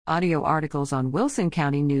Audio articles on Wilson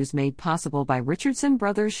County News made possible by Richardson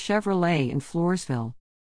Brothers Chevrolet in Floresville.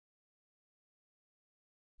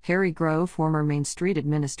 Harry Grove, former Main Street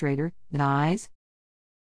administrator, dies.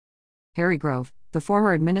 Harry Grove, the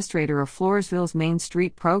former administrator of Floresville's Main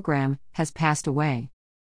Street program, has passed away.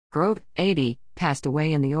 Grove, 80, passed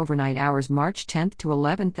away in the overnight hours March 10 to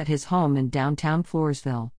 11 at his home in downtown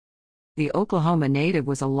Floresville. The Oklahoma native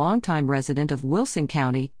was a longtime resident of Wilson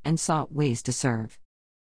County and sought ways to serve.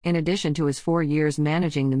 In addition to his 4 years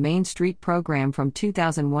managing the Main Street program from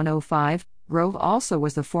 2001-05, Grove also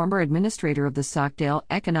was the former administrator of the Stockdale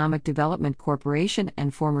Economic Development Corporation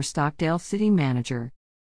and former Stockdale city manager.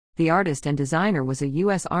 The artist and designer was a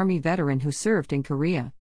U.S. Army veteran who served in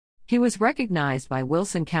Korea. He was recognized by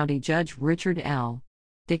Wilson County Judge Richard L.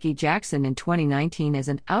 Dickey Jackson in 2019 as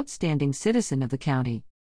an outstanding citizen of the county.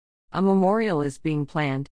 A memorial is being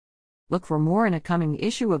planned. Look for more in a coming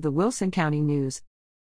issue of the Wilson County News.